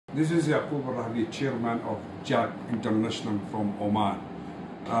This is Yaqub Rahli, chairman of JAC International from Oman.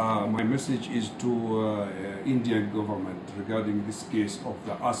 My message is to Indian government regarding this case of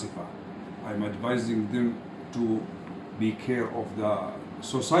the Asifa. I'm advising them to be care of the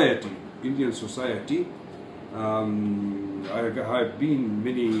society, Indian society. I've been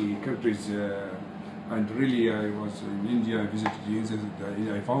many countries and really I was in India, I visited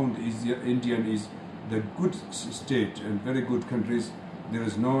India. I found India is the good state and very good countries. There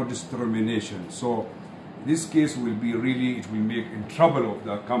is no discrimination. So this case will be really, it will make in trouble of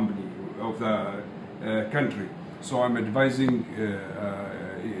the company, of the country. So I'm advising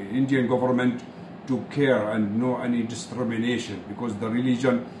Indian government to care and know any discrimination, because the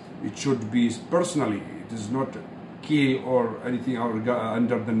religion, it should be personally, it is not kill or anything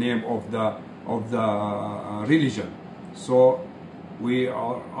under the name of the religion. So we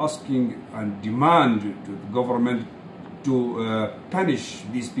are asking and demand to the government to punish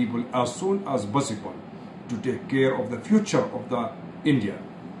these people as soon as possible to take care of the future of the India.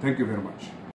 Thank you very much.